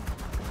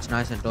 It's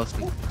nice and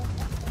toasty.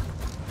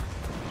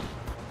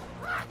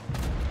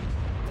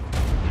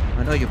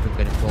 I know you've been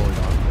getting cold out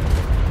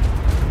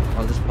there.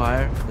 All this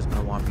fire is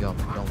gonna warm you up.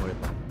 Don't worry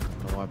about it.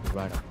 It's gonna warm you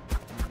right up.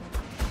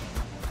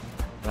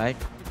 Right?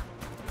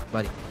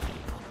 Buddy.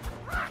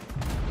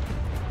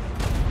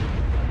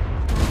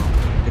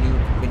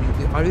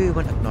 Are you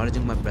even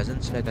acknowledging my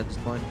presence like at this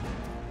point?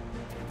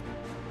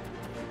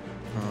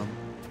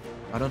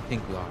 I don't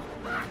think you are.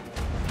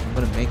 I'm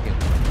gonna make it.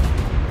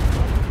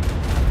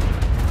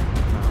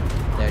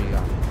 There you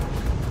are.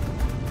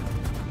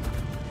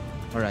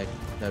 Alright,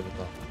 there we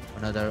go.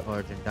 Another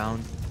origin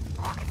down.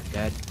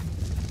 Dead.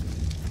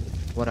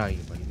 What are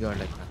you, buddy? You are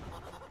like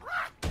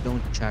nothing.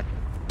 Don't chat.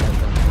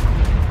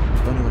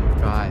 Don't even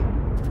try.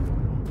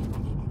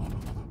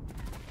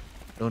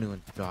 Don't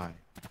even try.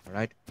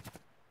 Alright?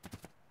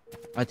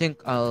 I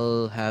think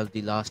I'll have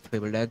the last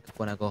fabled egg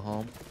when I go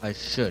home. I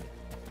should.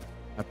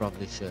 I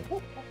probably should.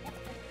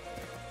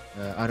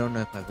 I don't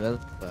know if I will,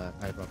 but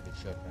I probably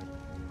should. Right?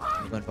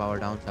 I'm going to power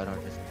down so I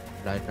don't just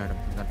light random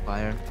things on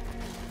fire.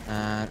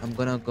 And I'm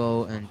gonna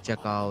go and check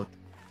out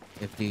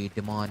if the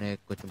demonic,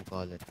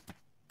 whatchamacallit,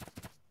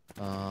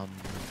 um,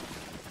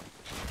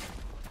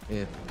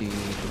 if the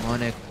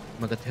demonic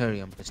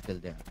Megatherium is still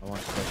there. I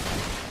want to check that.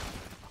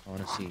 I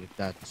want to see if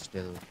that's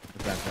still,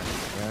 if that guy's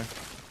still there.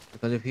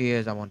 Because if he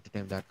is, I want to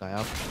tame that guy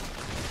out.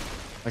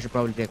 I should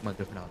probably take my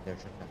griffin out there,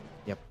 shouldn't I?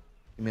 Yep.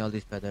 Give me all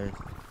these feathers,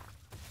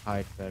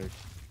 hide felt,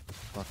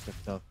 lots of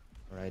stuff.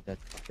 Alright,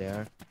 that's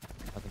there.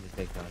 I can just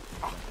take that.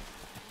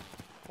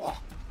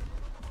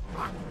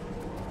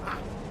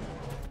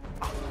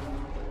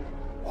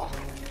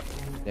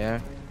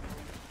 There.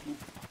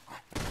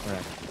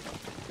 Alright.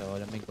 So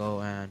let me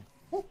go and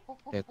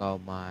take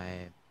out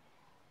my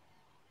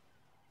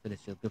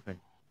celestial griffin.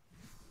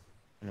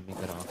 And let me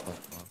get off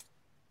first of all.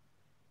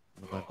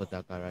 I'm gonna put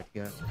that guy right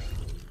here.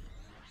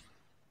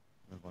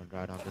 I'm going to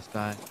ride on this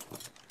guy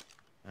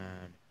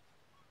and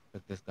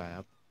pick this guy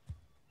up.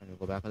 And we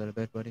go back a little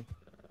bit, buddy.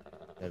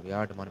 There we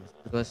are, demonic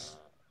because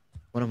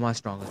one of my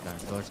strongest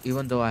dinosaurs.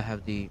 Even though I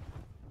have the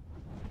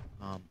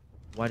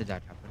why did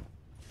that happen?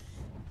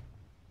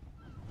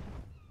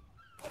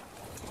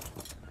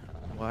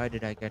 Why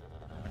did I get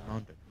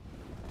unmounted?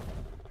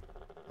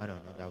 I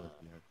don't know, that was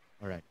weird.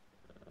 Alright.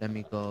 Let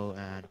me go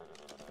and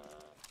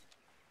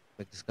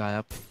pick this guy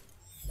up.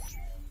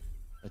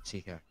 Let's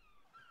see here.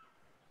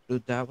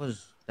 Dude, that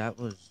was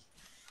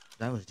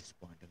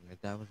disappointing.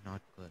 Like, that was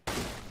not good.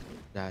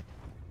 That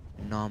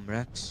Nom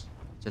Rex,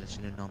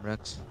 Celestial Nom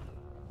Rex,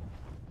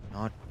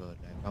 not good.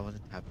 Like, I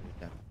wasn't happy with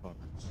that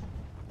performance.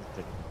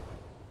 Literally.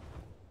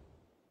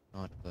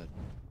 Not good.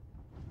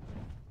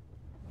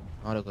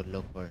 Not a good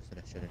look for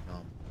Celestial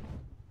Nom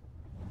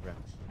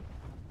Rex.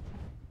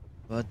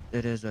 But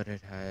it is what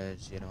it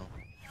has, you know.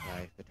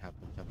 Life, it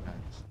happens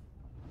sometimes.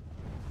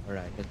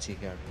 Alright, let's see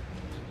here.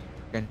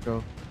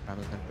 Kentro,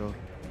 Primal Kentro.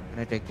 Can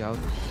I take you out? Or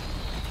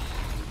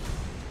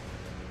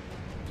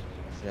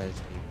should I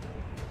just leave?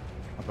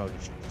 I probably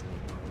should just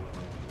leave.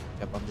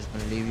 Yep, I'm just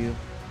gonna leave you.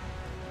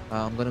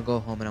 I'm gonna go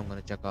home and I'm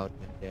gonna check out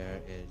if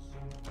there is,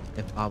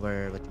 if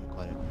our,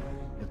 whatchamacallit,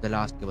 if the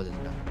last cable is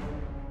done.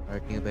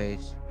 Alright, new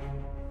base,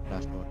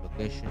 last node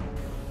location.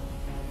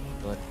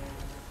 Good.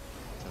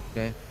 It's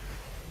okay.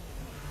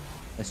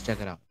 Let's check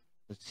it out.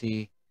 Let's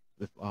see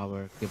if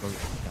our cable is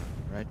done,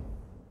 right?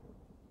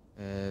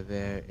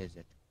 Where is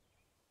it?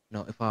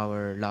 No, if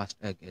our last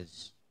egg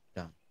is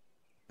done.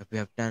 If we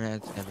have 10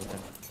 eggs, then we can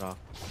drop.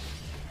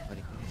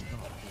 Buddy,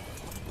 stop.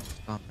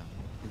 Just calm down.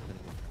 It's gonna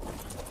be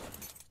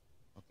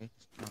okay.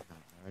 Just calm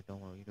down. Alright,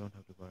 don't worry. You don't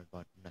have to worry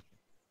about nothing.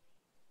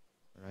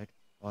 Alright,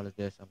 all of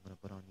this I'm gonna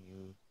put on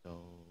you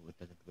so it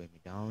doesn't weigh me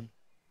down.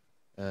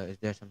 Is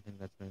there something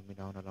that's weighing me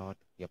down a lot?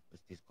 Yep,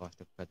 it's these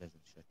caustic feathers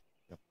and shit.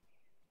 Yep,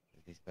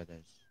 it's these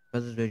feathers.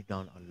 Feathers weigh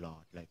down a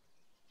lot. Like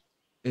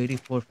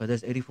 84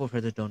 feathers. 84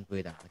 feathers don't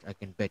weigh that much. I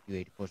can bet you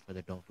 84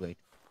 feathers don't weigh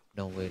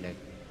like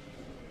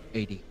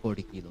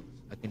 40 kilos.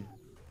 I can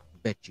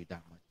bet you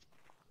that much.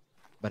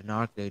 But in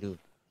Ark they do.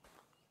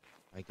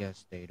 I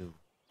guess they do.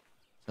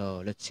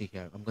 So let's see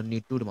here. I'm gonna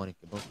need 2 demonic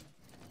kibbles.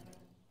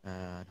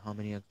 And how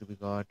many eggs do we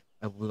got?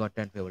 We got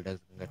 10 fabled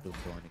eggs. We can get 2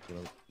 demonic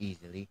kibbles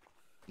easily.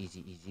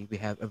 Easy. We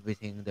have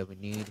everything that we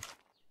need.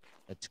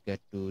 Let's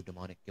get to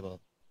demonic kibble.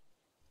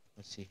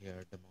 Let's see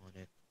here.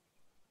 Demonic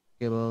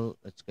kibble.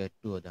 Let's get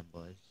 2 of them,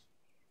 boys.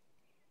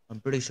 I'm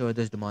pretty sure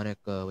this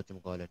demonic,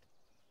 whatchamacallit,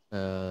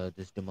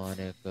 this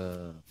demonic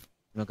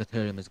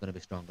Megatherium is gonna be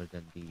stronger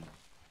than the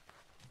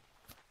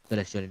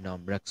Celestial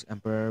Nom Rex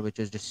Emperor, which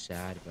is just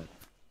sad, but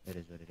it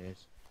is what it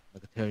is.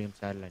 Megatherium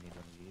saddle, I need one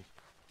of these.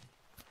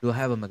 Do I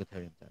have a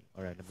Megatherium saddle?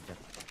 Alright, let me check.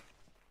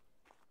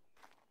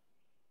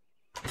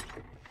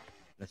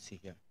 Let's see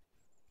here.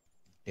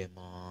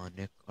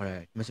 Demonic.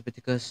 Alright,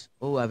 Mesopithecus.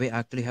 Oh, I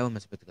actually have a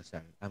Mesopithecus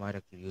saddle. I might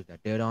actually use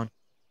that. Daedon.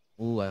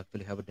 Oh, I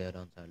actually have a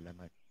Daedon saddle. I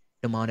might.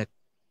 Demonic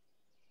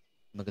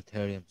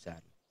Megatherium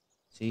saddle.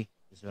 See?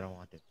 This is what I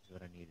wanted. This is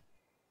what I needed.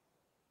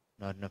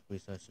 Not enough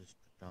resources to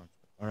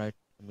transfer. Alright,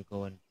 let me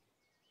go and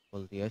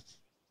pull this.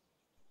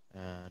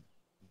 And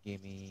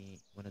give me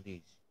one of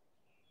these.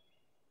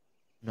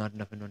 Not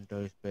enough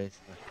inventory space.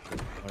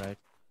 Alright,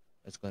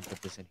 let's go and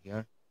put this in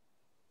here.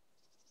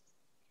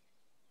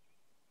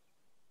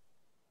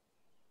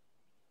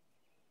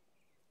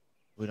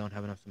 We don't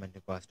have enough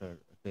cementing paste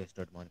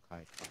or demonic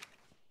hide.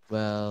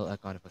 Well, I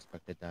kind of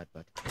expected that,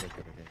 but it is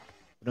what it is.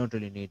 We don't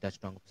really need that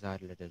strong of a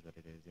saddle. It is what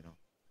it is, you know.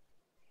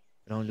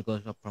 It only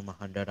goes up from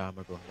 100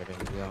 armor to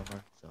 180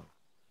 armor, so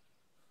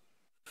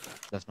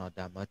that's not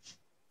that much.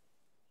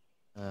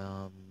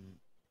 I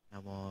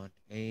want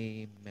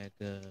a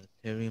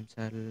Megatherium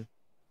saddle.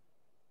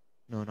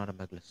 No, not a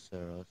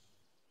Megalosaurus.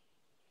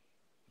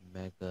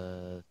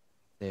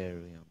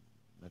 Megatherium.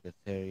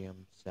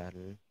 Megatherium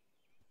saddle.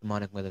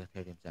 Demonic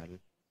Megatherium saddle.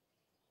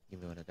 Give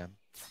me one of them.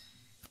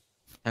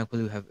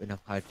 Thankfully, we have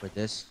enough height for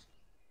this.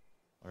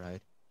 All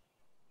right.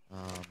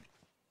 Um,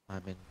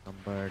 I'm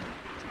encumbered.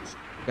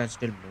 We can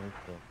still move,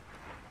 so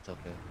it's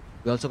okay.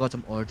 We also got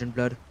some origin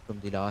blood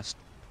from the last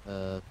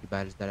few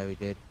battles that we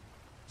did.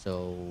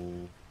 So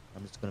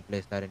I'm just gonna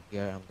place that in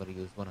here. I'm gonna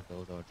use one of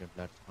those origin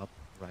bloods up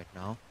right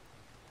now.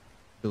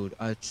 Dude,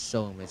 it's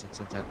so amazing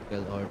since I can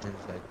kill origins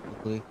like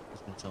quickly.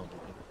 It's been so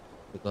amazing.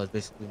 Because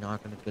basically now I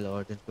can kill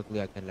origins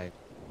quickly. I can like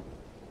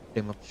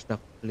tame up stuff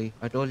quickly.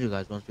 I told you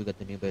guys once we get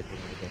the new base we're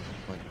gonna get a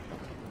bunch of stuff.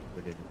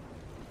 Really, really.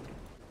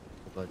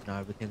 Because now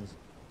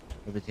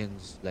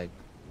everything's like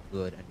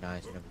good and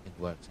nice and everything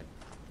works and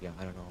yeah,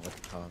 I don't know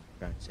how I'm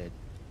trying to say it.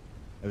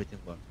 Everything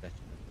works. That's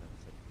what I'm trying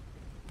to say.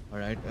 All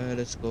right,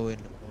 let's go in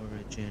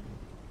origin.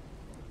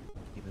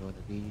 Give me one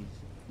of these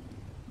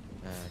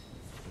and give me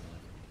one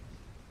of these.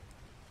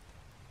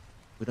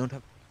 We don't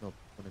have no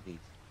one of these.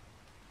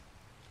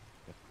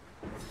 Yep.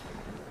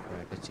 All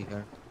right, let's see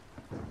here.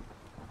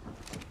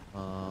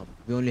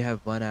 We only have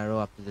one arrow.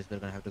 After this, we're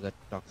gonna have to get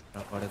toxic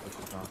narcotic, which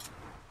is not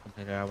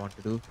something that I want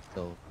to do.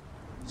 So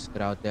just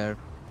get out there.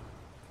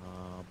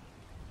 Um,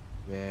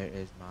 where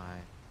is my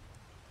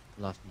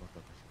last motor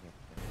location? Yep,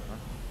 there we are.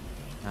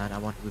 And I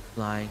want to be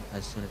flying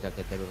as soon as I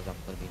get there because I'm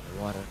gonna be in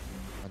the water.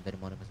 And the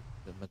demonic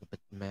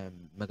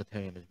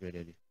megatherium is really,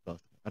 really close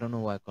to me. I don't know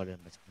why I call it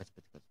a mess because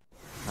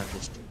I'm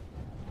just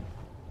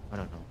I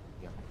don't know.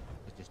 Yeah,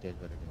 it just is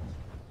what it is.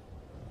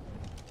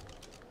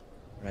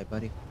 Right,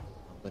 buddy?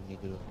 I'm gonna need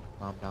you to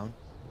calm down.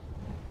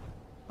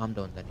 I'm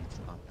the one that needs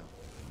to calm down.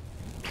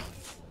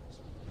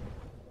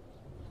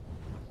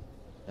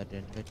 That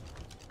didn't hit.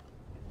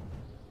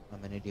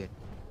 I'm an idiot.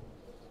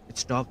 It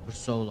stopped for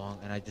so long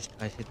and I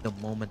hit the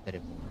moment that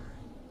it moved.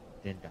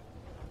 Didn't I?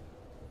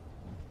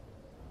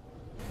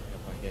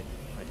 Yep, I did.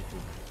 I did do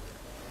that.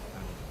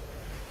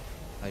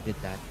 I did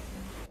that.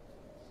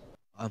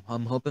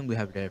 I'm hoping we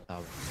have rare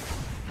flowers.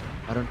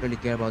 I don't really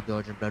care about the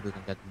origin blood, we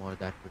can get more of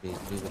that pretty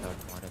easily without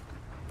demonic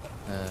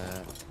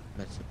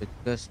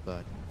Mesopiticus,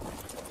 but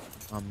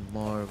I'm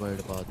more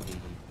worried about the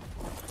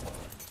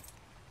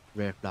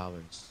rare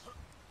flowers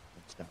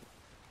and stuff.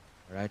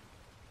 Alright,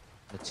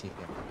 let's see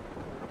here.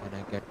 Can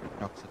I get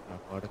toxic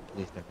narcotic?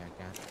 Please tell me I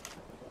can.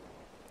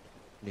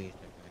 Please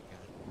tell me I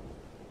can.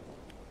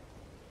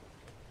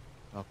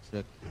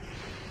 Toxic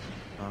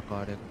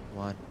narcotic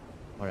 1.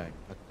 Alright,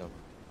 I can go.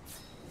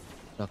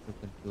 Toxic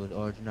confused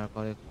origin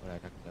narcotic.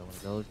 Alright, I can get one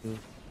of those two.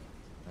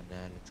 And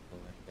then let's go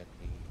and get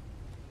the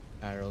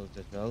arrows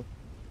as well.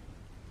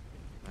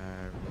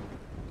 And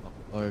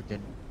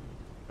origin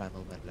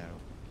primal metal arrow.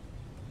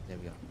 There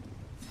we are.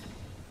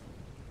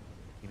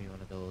 Give me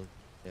one of those.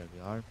 There we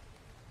are.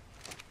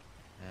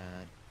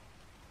 And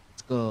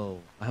let's go.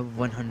 I have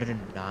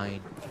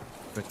 109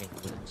 freaking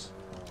bullets.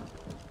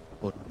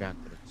 Potent crank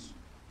bullets.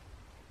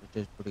 Which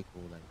is pretty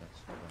cool, I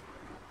guess. But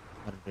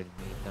I don't really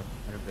need them.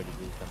 I don't really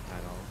use them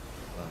at all.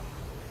 But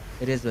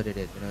it is what it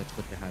is. You know, it's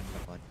good to have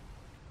stuff on.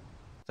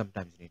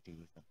 Sometimes you need to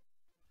use them.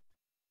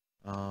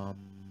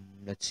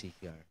 Let's see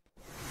here.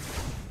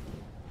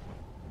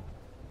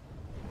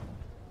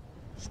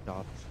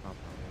 Stop, calm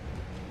down.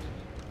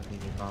 I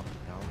need you calm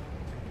down.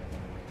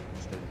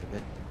 Just a little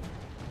bit.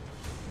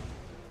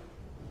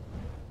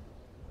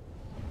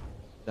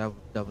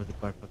 That was the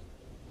perfect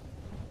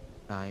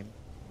time.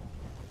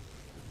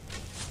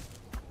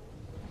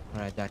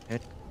 Alright, that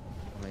hit.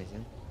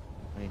 Amazing.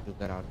 I need to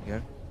get out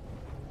here.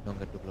 Don't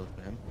get too close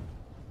to him.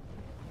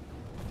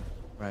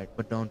 Right,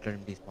 but don't let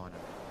him despawn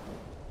him.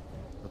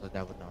 Because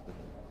that would not be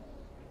good.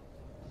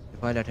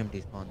 If I let him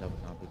despawn, that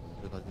would not be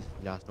good. Because this is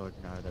the last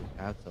origin arrow that we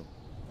have, so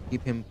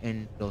keep him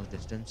in close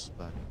distance,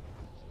 but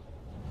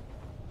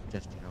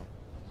just, you know.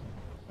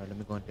 Alright, let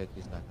me go and take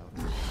these guys out.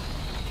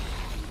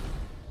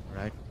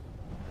 Alright,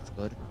 that's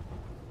good.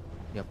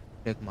 Yep,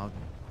 take them out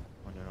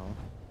on your own.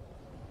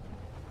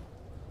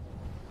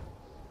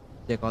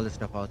 Take all the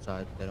stuff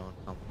outside, they don't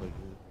come for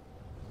you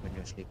when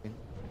you're sleeping.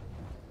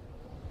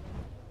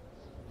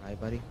 Hi,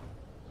 buddy.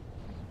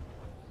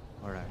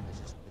 Alright, let's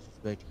just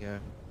wait here.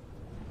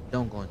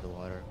 Don't go in the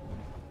water.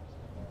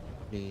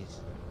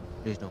 Please.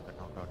 Please don't get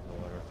knocked out in the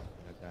water or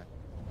something like that.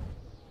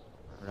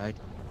 Alright?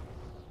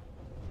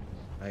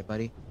 Alright,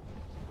 buddy?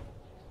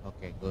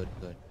 Okay, good.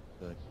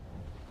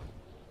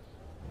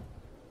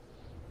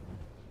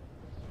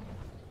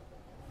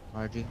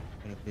 Margie,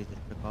 can you please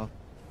just click off?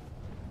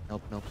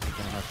 Nope, you're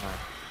gonna have time.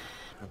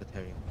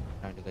 Megatherium,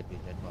 trying to get these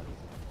dead bodies.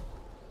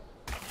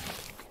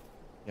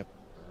 Yep,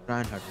 try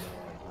and hurt me.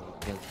 I will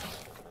kill you.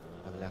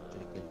 I will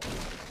actually kill you.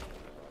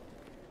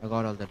 I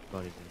got all dead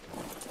bodies in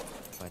here.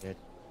 If I did.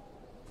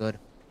 Good.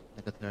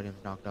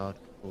 Megatherium's knocked out.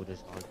 Food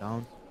is all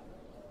down.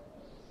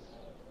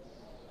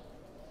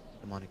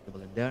 Demonic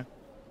kibble in there.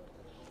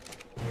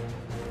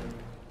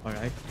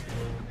 Alright.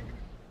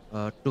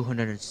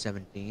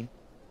 217.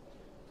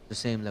 The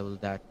same level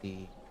that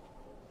the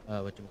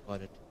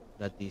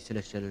that the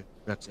celestial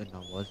Rex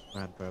Indom was,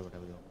 or Emperor,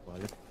 whatever you want to call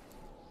it.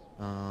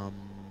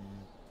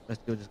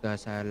 Let's give this guy a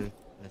saddle.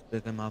 Let's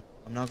pick him up.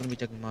 I'm not gonna be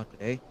checking him out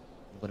today.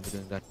 I'm gonna be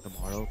doing that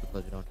tomorrow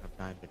because we don't have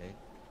time today.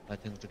 I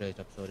think today's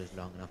episode is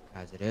long enough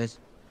as it is.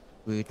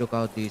 We took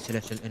out the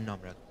celestial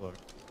Indom wreck for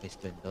a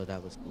spin, though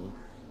that was cool.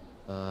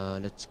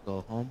 Let's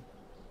go home.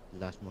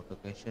 Last mode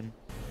location.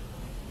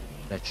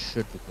 That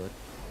should be good,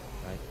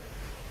 right?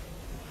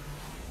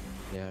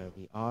 There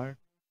we are.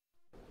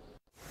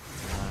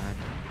 And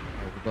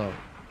there we go.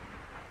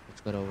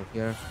 Let's go over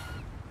here.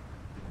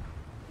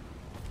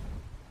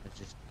 Let's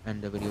just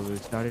end the video where we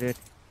started it.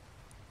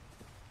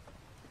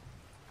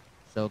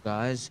 So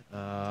guys,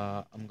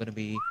 I'm gonna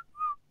be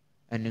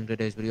ending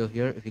today's video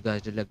here. If you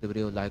guys did like the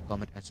video, like,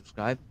 comment, and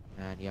subscribe.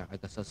 And yeah, I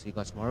guess I'll see you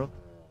guys tomorrow.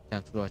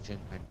 Thanks for watching,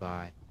 and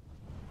bye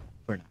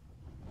for now.